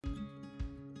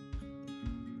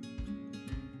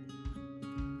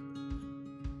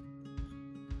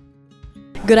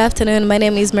Good afternoon. My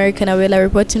name is Mary Kanawela,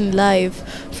 reporting live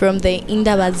from the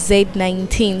Indaba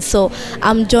Z19. So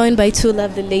I'm joined by two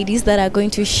lovely ladies that are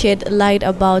going to shed light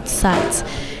about SAT.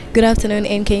 Good afternoon,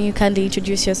 and can you kindly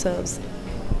introduce yourselves?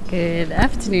 Good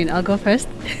afternoon. I'll go first.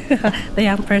 The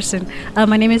young person.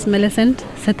 My name is Millicent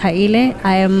Sataile.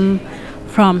 I am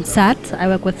from SAT. I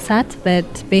work with SAT, but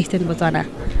based in Botswana.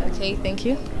 Okay, thank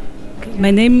you. My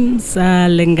name's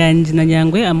Lenganji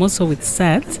Nanyangwe. I'm also with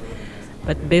SAT,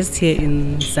 but based here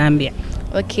in Zambia.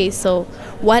 Okay, so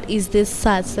what is this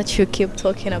SAT that you keep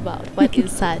talking about? What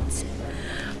is SAT?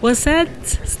 Well, SAT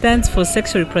stands for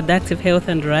Sexual Reproductive Health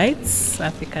and Rights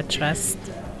Africa Trust.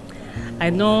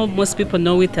 I know most people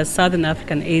know it as Southern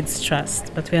African AIDS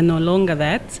Trust, but we are no longer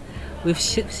that. We've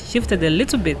shifted a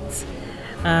little bit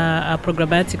our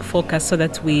programmatic focus so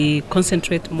that we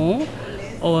concentrate more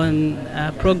on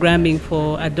programming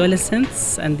for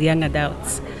adolescents and young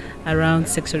adults around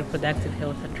sexual reproductive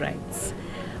health and rights.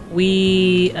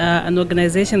 We are an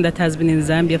organization that has been in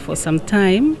Zambia for some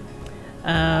time,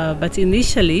 but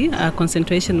initially our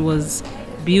concentration was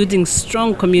building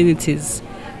strong communities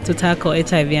to tackle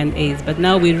HIV and AIDS. But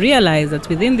now we realize that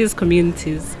within these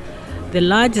communities, the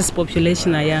largest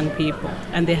population are young people,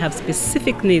 and they have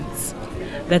specific needs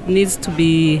that needs to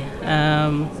be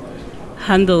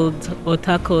handled or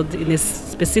tackled in a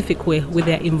specific way with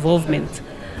their involvement.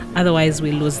 Otherwise,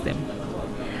 we lose them.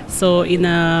 So in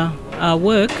our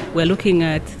work, we're looking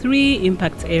at 3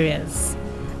 impact areas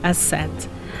as SAT.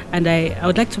 And I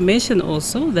would like to mention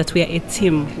also that we are a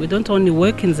team. We don't only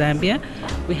work in Zambia,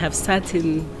 we have SAT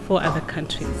in 4 other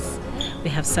countries. We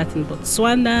have SAT in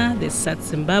Botswana, there's SAT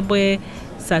Zimbabwe,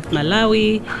 SAT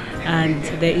Malawi, and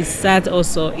there is SAT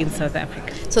also in South Africa.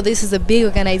 So this is a big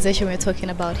organization we're talking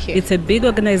about here. It's a big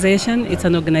organization. It's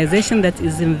an organization that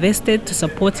is invested to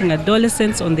supporting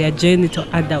adolescents on their journey to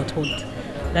adulthood.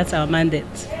 That's our mandate.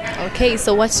 Okay,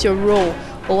 so what's your role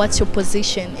or what's your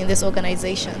position in this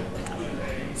organization?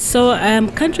 So I am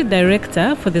country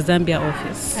director for the Zambia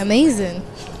office. Amazing.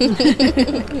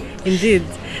 Indeed.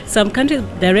 So I'm country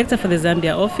director for the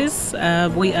Zambia office.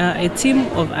 We are a team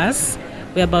of us.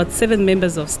 We're about 7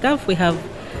 members of staff. We have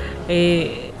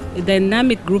a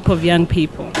dynamic group of young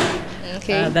people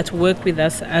that work with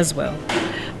us as well.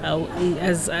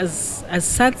 As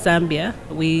SAT Zambia,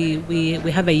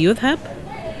 we have a youth hub,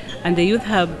 and the youth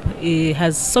hub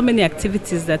has so many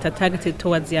activities that are targeted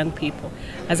towards young people.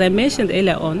 As I mentioned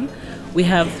earlier on, we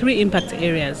have 3 impact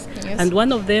areas, and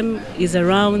one of them is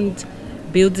around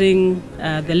building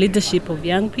the leadership of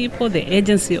young people, the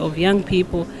agency of young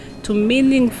people to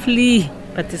meaningfully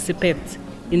participate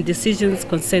in decisions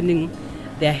concerning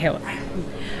their health.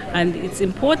 And it's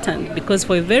important because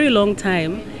for a very long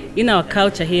time in our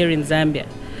culture here in Zambia,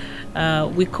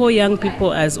 we call young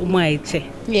people as umaiche.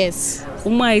 Yes.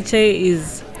 Umaiche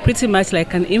is pretty much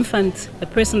like an infant, a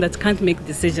person that can't make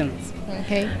decisions.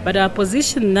 Okay. But our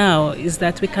position now is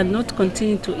that we cannot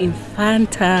continue to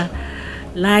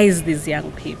infantilize these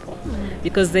young people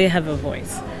because they have a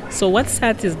voice. So what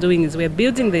SAT is doing is we're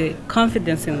building the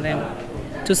confidence in them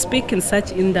to speak in such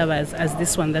indabas as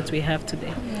this one that we have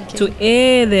today, to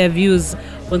air their views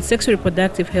on sexual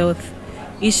reproductive health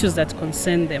issues that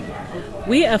concern them.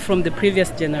 We are from the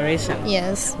previous generation.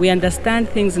 Yes. We understand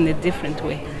things in a different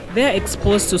way. They are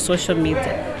exposed to social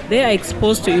media. They are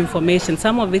exposed to information.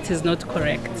 Some of it is not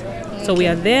correct. So we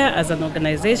are there as an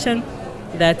organization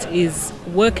that is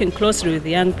working closely with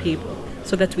young people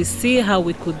so that we see how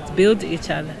we could build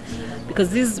each other. Because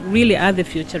these really are the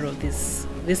future of this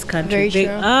country. They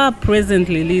are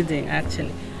presently leading,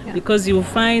 actually, because you will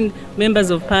find members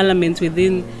of parliament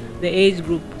within the age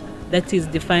group that is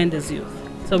defined as youth.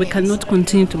 So we cannot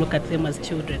continue to look at them as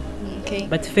children,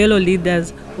 but fellow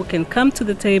leaders who can come to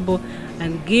the table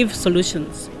and give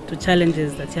solutions to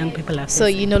challenges that young people are facing. So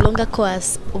you no longer call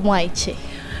us Mwaiche?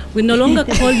 We no longer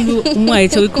call you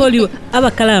Mwaiche, we call you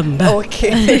Abakalamba.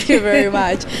 Okay, thank you very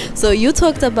much. So you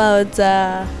talked about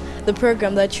the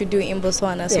program that you do in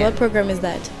Botswana. So what program is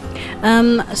that?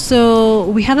 So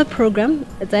we have a program.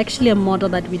 It's actually a model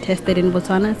that we tested in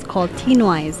Botswana. It's called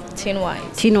TeenWise.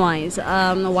 TeenWise.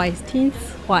 Wise teens.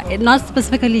 Why? Not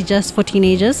specifically just for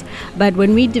teenagers, but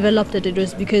when we developed it, it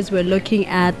was because we're looking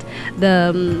at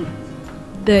the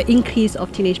increase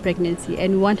of teenage pregnancy,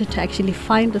 and we wanted to actually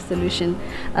find a solution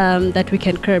that we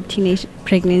can curb teenage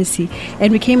pregnancy.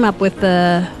 And we came up with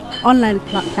the online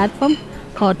platform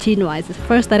called TeenWise. It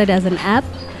first started as an app,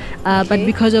 but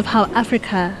because of how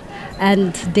Africa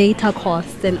and data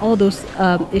costs and all those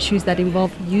issues that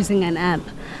involve using an app,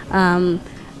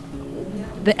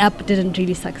 the app didn't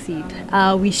really succeed.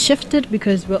 We shifted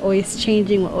because we're always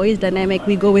changing, we're always dynamic.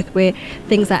 We go with where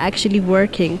things are actually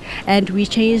working, and we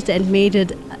changed and made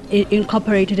it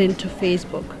incorporated into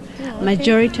Facebook. Okay.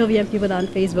 Majority of young people are on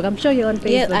Facebook. I'm sure you're on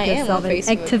Facebook yourself, an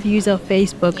active user of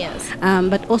Facebook. Yes.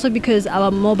 But also because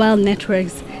our mobile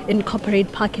networks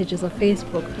incorporate packages of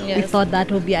Facebook, we thought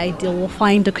that would be ideal. We'll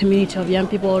find a community of young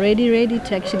people already ready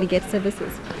to actually get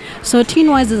services. So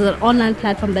TeenWise is an online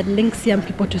platform that links young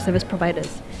people to service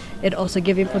providers. It also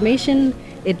gives information.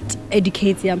 It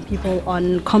educates young people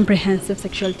on comprehensive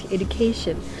sexuality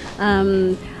education.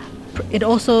 It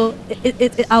also,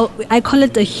 I call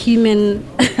it a human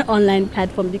online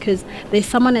platform because there's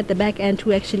someone at the back end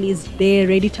who actually is there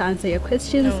ready to answer your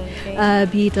questions,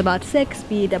 be it about sex,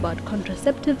 be it about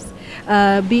contraceptives,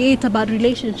 be it about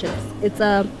relationships. It's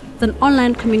an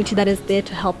online community that is there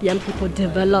to help young people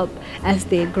develop as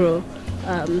they grow.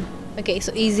 Okay,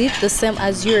 so is it the same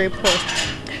as your report?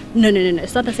 No.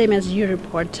 It's not the same as your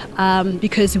report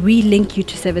because we link you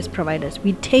to service providers.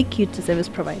 We take you to service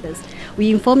providers. We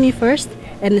inform you first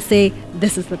and say,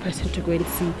 this is the person to go and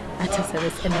see at a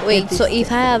service. And wait, so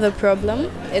if I have a problem,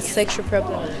 a sexual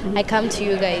problem, I come to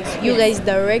you guys. You guys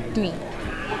direct me.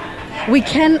 We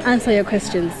can answer your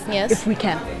questions if we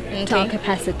can, to our Okay.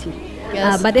 capacity.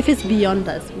 Yes. But if it's beyond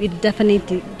us, we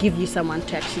definitely give you someone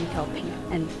to actually help you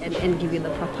and give you the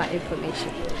proper information.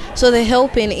 So the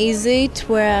helping, is it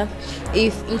where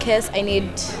if in case I need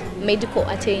medical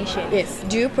attention, Yes.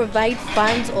 do you provide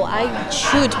funds or I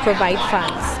should provide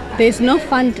funds? There's no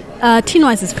fund.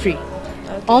 TeenWise is free.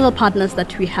 Okay. All the partners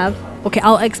that we have. Okay,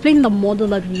 I'll explain the model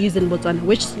that we use in Botswana,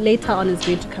 which later on is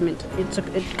going to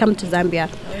come to Zambia.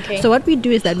 Okay. So what we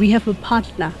do is that we have a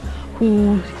partner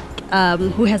who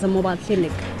has a mobile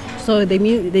clinic. So they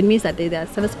means that they're a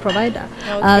service provider.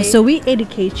 Okay. So we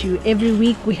educate you. Every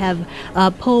week we have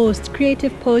posts,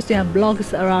 creative posts. We have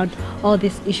blogs around all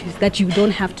these issues that you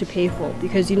don't have to pay for.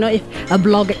 Because if a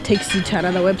blog takes you to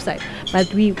another website,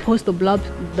 but we post the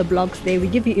blogs there. We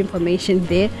give you information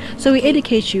there. So we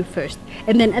educate you first.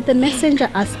 And then at the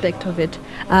messenger aspect of it,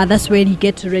 that's where you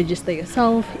get to register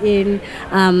yourself in.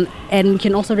 And you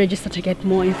can also register to get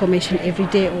more information every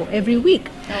day or every week.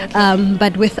 Okay.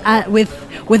 But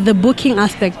with the booking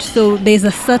aspect, so there's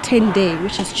a certain day,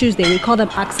 which is Tuesday. We call them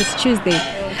Access Tuesday.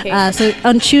 Okay. So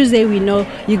on Tuesday, we know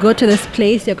you go to this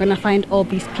place, you're going to find all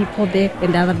these people there,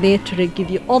 and they're there to give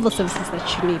you all the services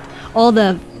that you need, all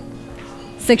the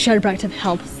sexual reproductive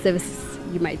health services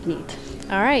you might need.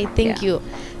 All right, thank you.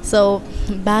 So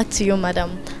back to you,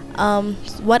 madam.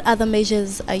 What other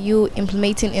measures are you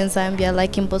implementing in Zambia?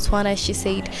 Like in Botswana, she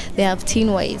said they have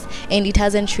TeenWise and it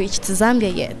hasn't reached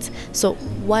Zambia yet. So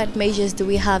what measures do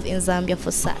we have in Zambia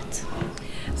for SAT?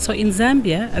 So in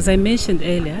Zambia, as I mentioned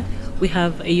earlier, we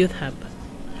have a youth hub.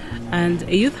 And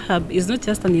a youth hub is not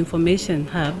just an information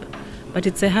hub, but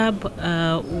it's a hub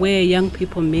where young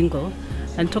people mingle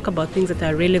and talk about things that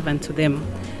are relevant to them.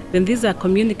 Then these are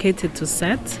communicated to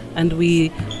SAT, and we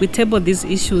table these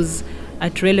issues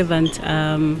at relevant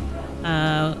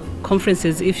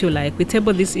conferences, if you like. We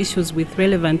table these issues with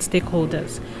relevant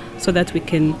stakeholders so that we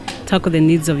can tackle the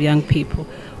needs of young people.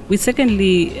 We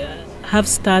secondly have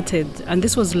started, and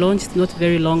this was launched not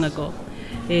very long ago,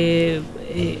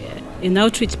 an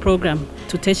outreach program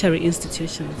to tertiary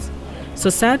institutions. So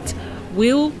SAT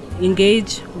will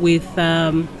engage with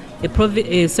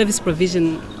a service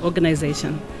provision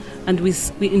organization, and we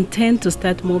intend to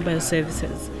start mobile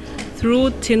services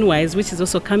through TeenWise, which is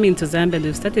also coming to Zambia.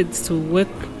 We've started to work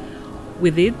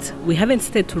with it. We haven't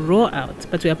started to roll out,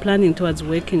 but we are planning towards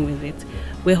working with it.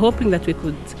 We're hoping that we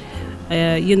could,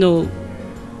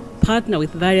 partner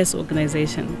with various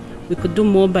organizations. We could do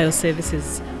mobile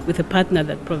services with a partner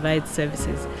that provides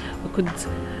services. We could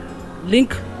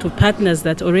link to partners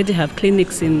that already have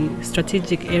clinics in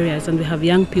strategic areas, and we have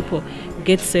young people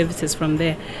get services from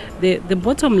there. The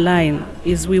bottom line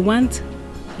is we want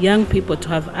young people to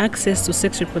have access to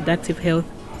sex reproductive health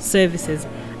services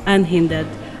unhindered,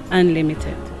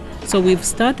 unlimited. So we've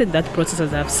started that process,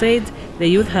 as I've said. The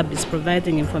Youth Hub is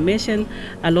providing information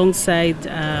alongside,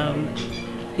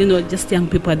 just young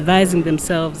people advising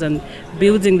themselves and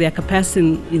building their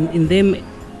capacity in them,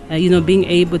 being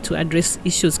able to address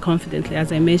issues confidently,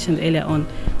 as I mentioned earlier on.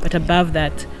 But above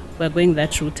that, we're going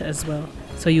that route as well.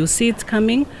 So you'll see it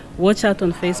coming. Watch out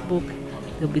on Facebook.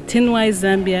 There'll be TeenWise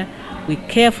Zambia. We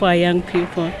care for our young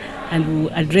people, and we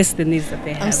will address the needs that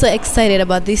they have. I'm so excited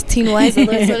about this TeenWise.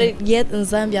 Although it's not yet in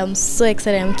Zambia, I'm so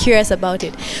excited. I'm curious about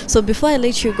it. So before I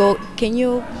let you go, can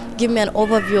you give me an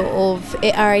overview of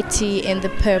ART and the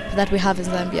PERP that we have in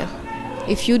Zambia,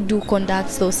 if you do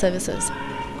conduct those services?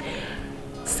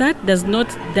 SAT does not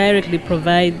directly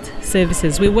provide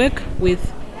services. We work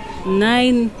with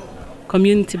 9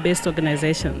 community-based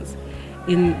organizations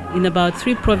in about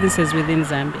 3 provinces within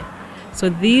Zambia. So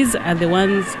these are the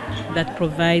ones that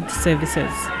provide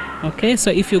services. Okay, so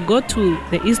if you go to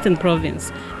the Eastern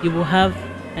Province, you will have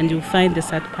and you'll find a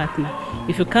SAT partner.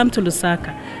 If you come to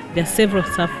Lusaka, there are several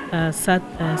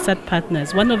SAT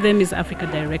partners. One of them is Africa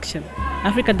Direction.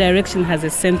 Africa Direction has a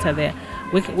center there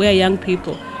where young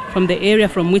people from the area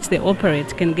from which they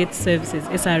operate can get services,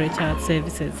 SRHR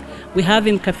services. We have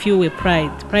in Kafue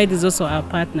Pride. Pride is also our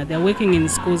partner. They're working in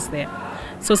schools there.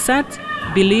 So SAT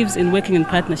believes in working in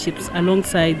partnerships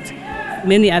alongside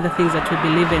many other things that we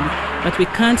believe in. But we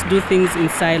can't do things in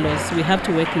silos. We have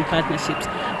to work in partnerships.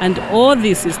 And all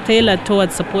this is tailored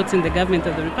towards supporting the government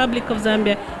of the Republic of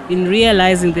Zambia in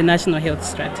realizing the national health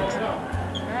strategy.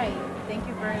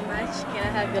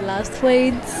 Have your last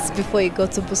words before you go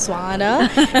to Botswana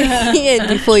and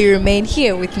before you remain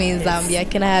here with me in Zambia.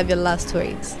 Can I have your last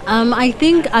words? I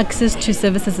think access to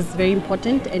services is very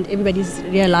important, and everybody's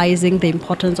realizing the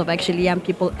importance of actually young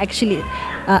people actually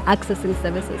accessing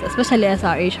services, especially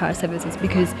SRHR services,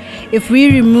 because if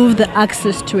we remove the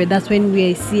access to it, that's when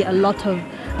we see a lot of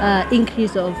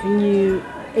increase of new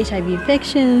HIV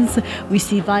infections, we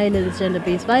see violence,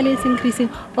 gender-based violence increasing.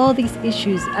 All these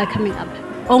issues are coming up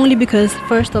only because,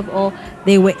 first of all,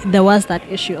 there was that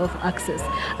issue of access.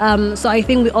 So I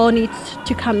think we all need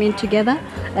to come in together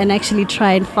and actually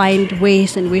try and find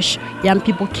ways in which young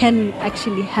people can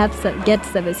actually get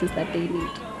services that they need.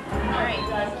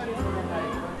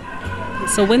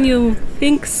 So when you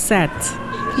think SAT,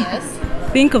 yes,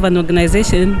 think of an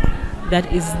organization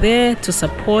that is there to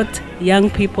support young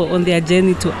people on their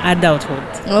journey to adulthood.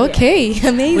 Okay,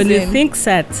 amazing. When you think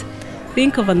SAT,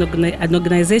 think of an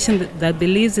organization that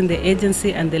believes in the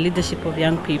agency and the leadership of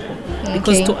young people. Okay.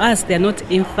 Because to us, they are not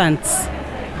infants.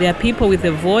 They are people with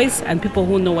a voice and people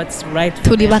who know what's right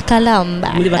for them. As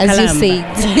you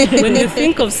said. When you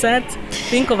think of SAT,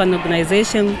 think of an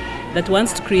organization that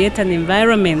wants to create an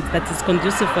environment that is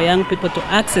conducive for young people to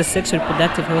access sexual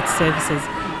reproductive health services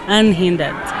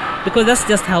unhindered. Because that's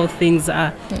just how things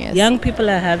are. Yes. Young people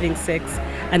are having sex,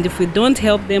 and if we don't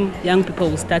help them, young people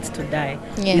will start to die.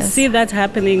 Yes. We see that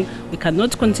happening. We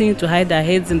cannot continue to hide our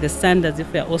heads in the sand as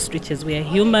if we are ostriches. We are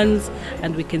humans,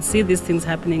 and we can see these things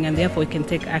happening, and therefore we can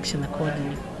take action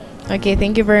accordingly. Okay,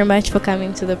 thank you very much for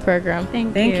coming to the program.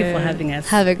 Thank you for having us.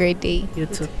 Have a great day. You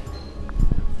too.